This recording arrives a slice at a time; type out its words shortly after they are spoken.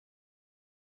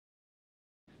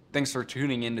Thanks for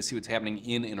tuning in to see what's happening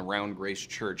in and around Grace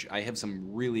Church. I have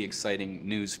some really exciting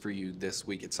news for you this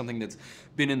week. It's something that's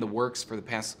been in the works for the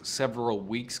past several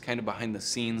weeks, kind of behind the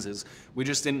scenes, as we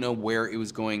just didn't know where it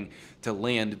was going to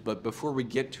land. But before we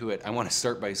get to it, I want to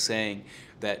start by saying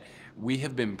that we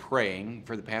have been praying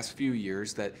for the past few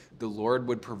years that the Lord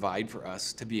would provide for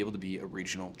us to be able to be a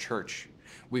regional church.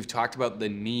 We've talked about the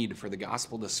need for the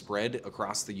gospel to spread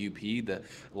across the UP, the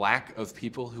lack of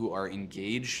people who are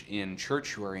engaged in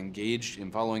church, who are engaged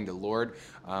in following the Lord,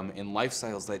 and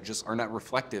lifestyles that just are not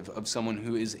reflective of someone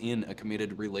who is in a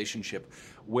committed relationship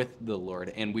with the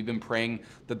Lord. And we've been praying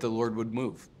that the Lord would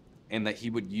move and that he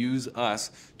would use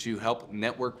us to help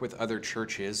network with other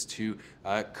churches, to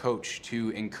coach,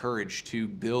 to encourage, to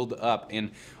build up,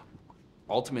 and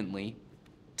ultimately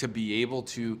to be able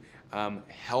to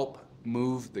help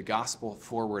move the gospel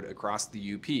forward across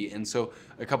the UP. And so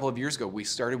a couple of years ago, we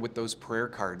started with those prayer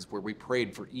cards where we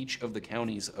prayed for each of the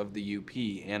counties of the UP.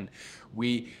 And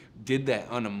we did that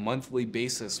on a monthly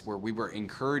basis where we were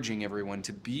encouraging everyone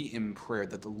to be in prayer,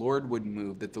 that the Lord would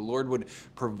move, that the Lord would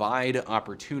provide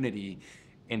opportunity,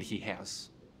 and he has.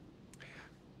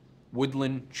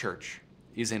 Woodland Church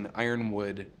is in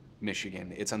Ironwood,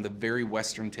 Michigan. It's on the very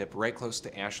western tip, right close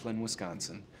to Ashland,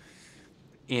 Wisconsin.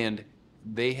 And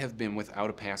they have been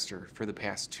without a pastor for the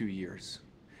past 2 years.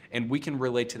 And we can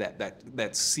relate to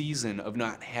that season of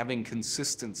not having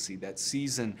consistency, that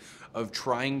season of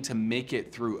trying to make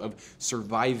it through, of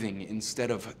surviving instead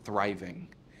of thriving.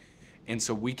 And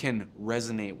so we can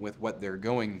resonate with what they're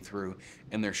going through,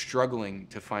 and they're struggling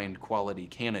to find quality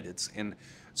candidates. And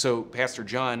so Pastor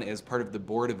John, as part of the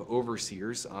board of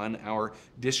overseers on our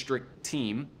district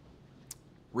team,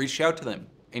 reached out to them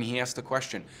and he asked the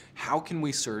question, how can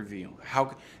we serve you?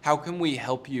 How can we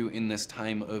help you in this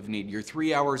time of need? You're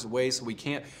 3 hours away, so we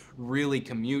can't really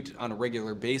commute on a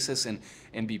regular basis and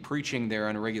be preaching there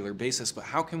on a regular basis, but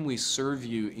how can we serve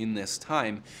you in this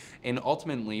time? And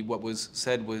ultimately what was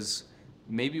said was,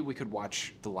 maybe we could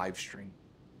watch the live stream.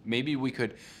 Maybe we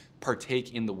could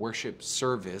partake in the worship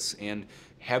service and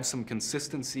have some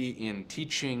consistency in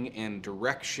teaching and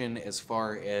direction as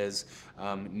far as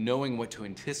knowing what to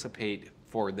anticipate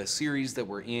for the series that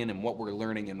we're in and what we're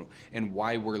learning and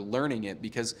why we're learning it,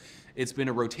 because it's been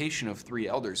a rotation of 3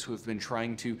 elders who have been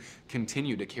trying to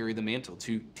continue to carry the mantle,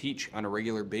 to teach on a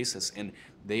regular basis, and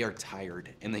they are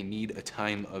tired and they need a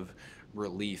time of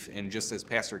relief. And just as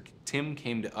Pastor Tim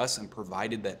came to us and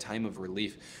provided that time of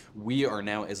relief, we are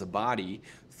now as a body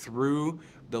through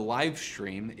the live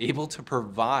stream able to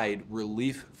provide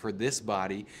relief for this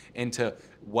body and to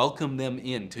welcome them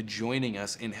in to joining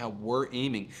us in how we're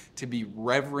aiming to be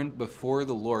reverent before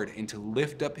the Lord and to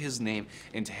lift up his name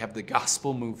and to have the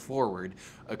gospel move forward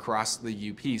across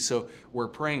the UP. So we're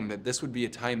praying that this would be a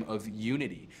time of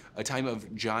unity, a time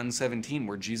of John 17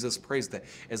 where Jesus prays that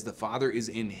as the Father is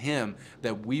in him,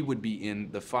 that we would be in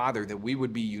the Father, that we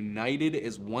would be united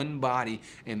as one body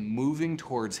and moving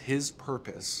towards his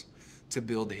purpose to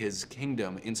build his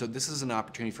kingdom. And so this is an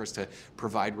opportunity for us to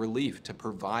provide relief, to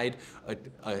provide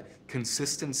a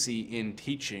consistency in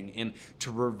teaching, and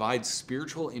to provide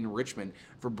spiritual enrichment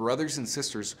for brothers and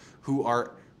sisters who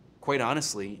are, quite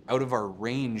honestly, out of our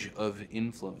range of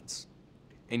influence.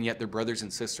 And yet they're brothers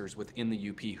and sisters within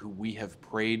the UP who we have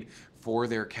prayed for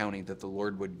their county that the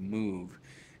Lord would move,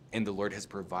 and the Lord has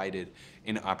provided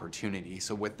an opportunity.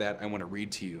 So with that, I want to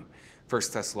read to you 1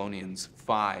 Thessalonians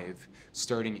 5,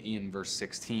 starting in verse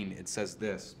 16. It says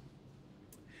this: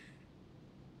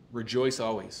 Rejoice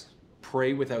always,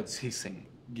 pray without ceasing,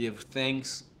 give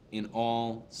thanks in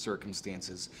all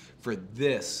circumstances, for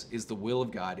this is the will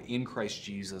of God in Christ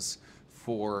Jesus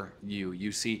for you.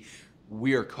 You see,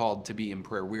 we are called to be in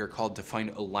prayer. We are called to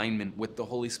find alignment with the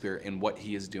Holy Spirit and what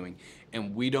he is doing.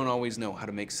 And we don't always know how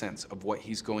to make sense of what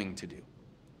he's going to do.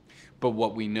 But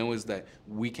what we know is that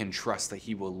we can trust that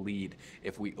he will lead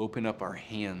if we open up our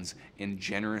hands and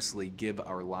generously give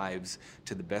our lives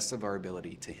to the best of our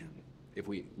ability to him, if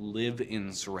we live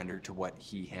in surrender to what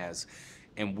he has.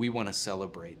 And we want to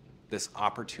celebrate this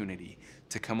opportunity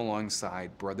to come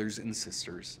alongside brothers and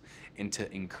sisters and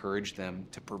to encourage them,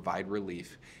 to provide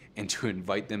relief, and to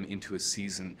invite them into a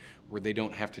season where they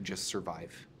don't have to just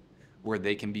survive, where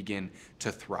they can begin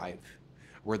to thrive,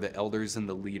 where the elders and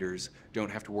the leaders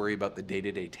don't have to worry about the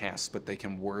day-to-day tasks, but they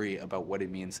can worry about what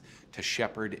it means to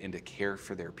shepherd and to care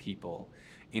for their people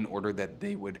in order that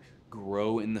they would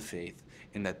grow in the faith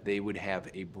and that they would have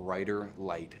a brighter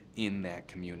light in that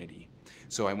community.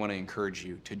 So I want to encourage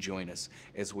you to join us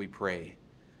as we pray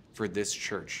for this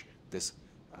church, this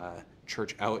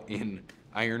church out in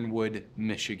Ironwood,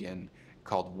 Michigan,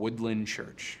 called Woodland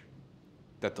Church,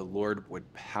 that the Lord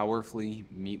would powerfully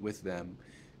meet with them,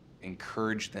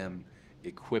 encourage them,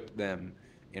 equip them,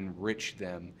 enrich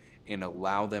them, and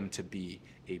allow them to be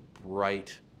a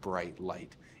bright, bright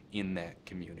light in that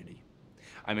community.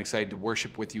 I'm excited to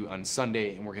worship with you on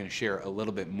Sunday, and we're going to share a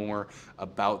little bit more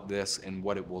about this and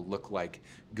what it will look like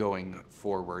going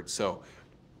forward. So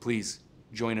please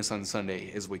join us on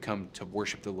Sunday as we come to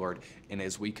worship the Lord and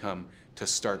as we come to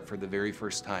start for the very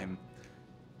first time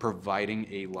providing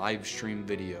a live stream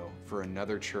video for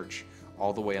another church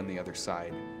all the way on the other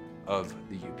side of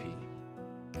the UP.